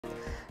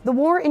The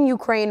war in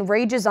Ukraine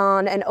rages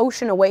on an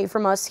ocean away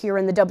from us here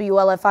in the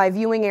WLFI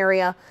viewing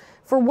area.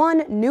 For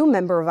one new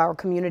member of our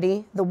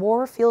community, the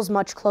war feels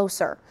much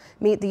closer.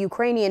 Meet the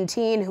Ukrainian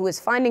teen who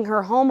is finding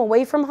her home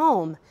away from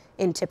home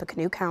in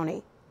Tippecanoe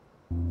County.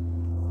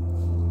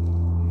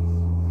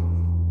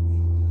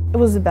 It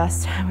was the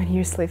best time when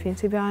you're sleeping,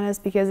 to be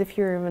honest, because if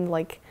you're even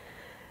like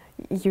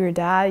your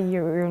dad,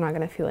 you're not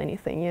going to feel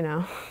anything, you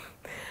know.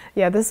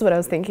 Yeah, this is what I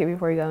was thinking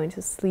before going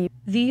to sleep.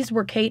 These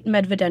were Kate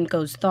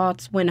Medvedenko's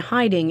thoughts when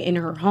hiding in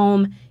her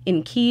home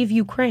in Kyiv,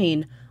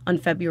 Ukraine on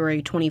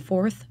February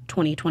 24th,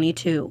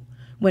 2022,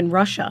 when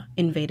Russia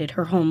invaded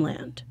her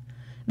homeland.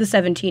 The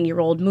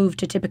 17-year-old moved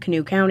to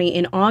Tippecanoe County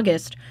in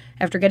August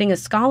after getting a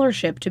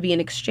scholarship to be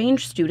an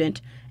exchange student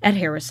at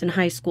Harrison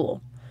High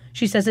School.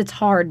 She says it's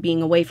hard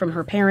being away from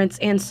her parents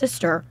and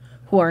sister,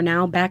 who are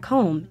now back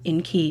home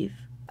in Kyiv.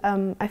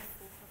 I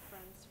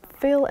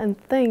feel and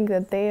think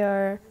that they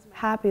are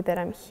happy that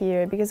I'm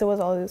here because it was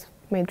always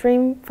my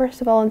dream, first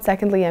of all, and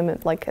secondly,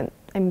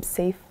 I'm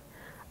safe.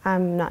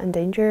 I'm not in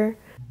danger.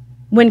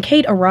 When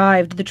Kate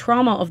arrived, the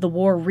trauma of the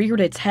war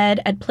reared its head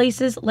at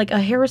places like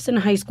a Harrison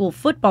High School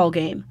football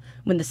game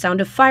when the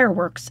sound of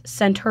fireworks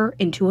sent her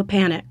into a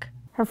panic.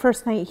 Her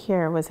first night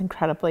here was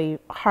incredibly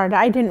hard.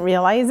 I didn't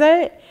realize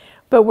it,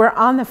 but we're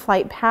on the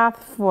flight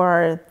path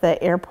for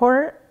the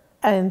airport,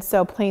 and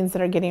so planes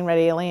that are getting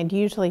ready to land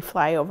usually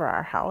fly over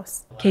our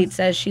house. Kate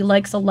says she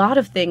likes a lot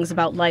of things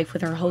about life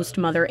with her host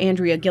mother,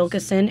 Andrea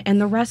Gilkison,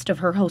 and the rest of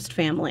her host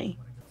family.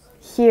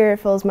 Here it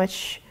feels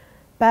much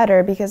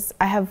better because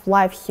I have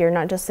life here,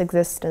 not just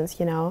existence,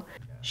 you know.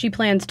 She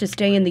plans to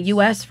stay in the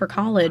U.S. for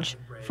college.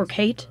 For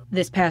Kate,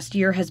 this past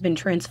year has been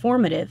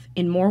transformative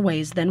in more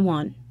ways than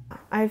one.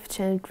 I've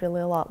changed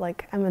really a lot,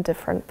 like I'm a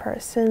different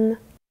person.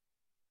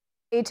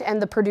 Kate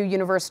and the Purdue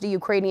University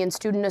Ukrainian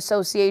Student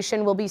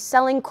Association will be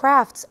selling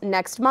crafts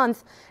next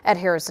month at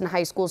Harrison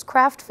High School's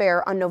craft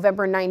fair on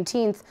November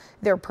 19th.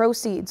 Their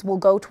proceeds will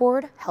go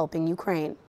toward helping Ukraine.